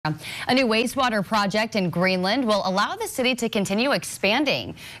A new wastewater project in Greenland will allow the city to continue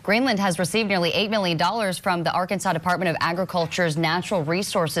expanding. Greenland has received nearly $8 million from the Arkansas Department of Agriculture's Natural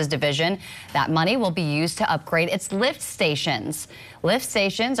Resources Division. That money will be used to upgrade its lift stations. Lift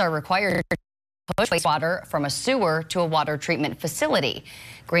stations are required to push wastewater from a sewer to a water treatment facility.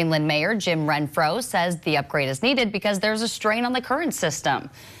 Greenland Mayor Jim Renfro says the upgrade is needed because there's a strain on the current system.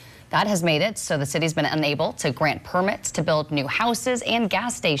 That has made it so the city's been unable to grant permits to build new houses and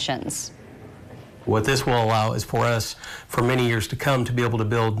gas stations. What this will allow is for us, for many years to come, to be able to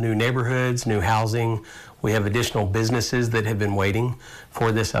build new neighborhoods, new housing. We have additional businesses that have been waiting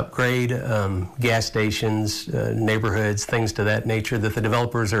for this upgrade, gas stations, neighborhoods, things to that nature that the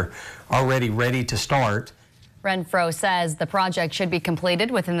developers are already ready to start. Renfro says the project should be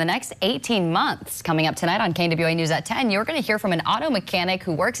completed within the next 18 months. Coming up tonight on KNWA News at 10, you're going to hear from an auto mechanic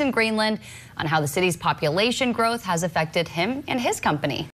who works in Greenland on how the city's population growth has affected him and his company.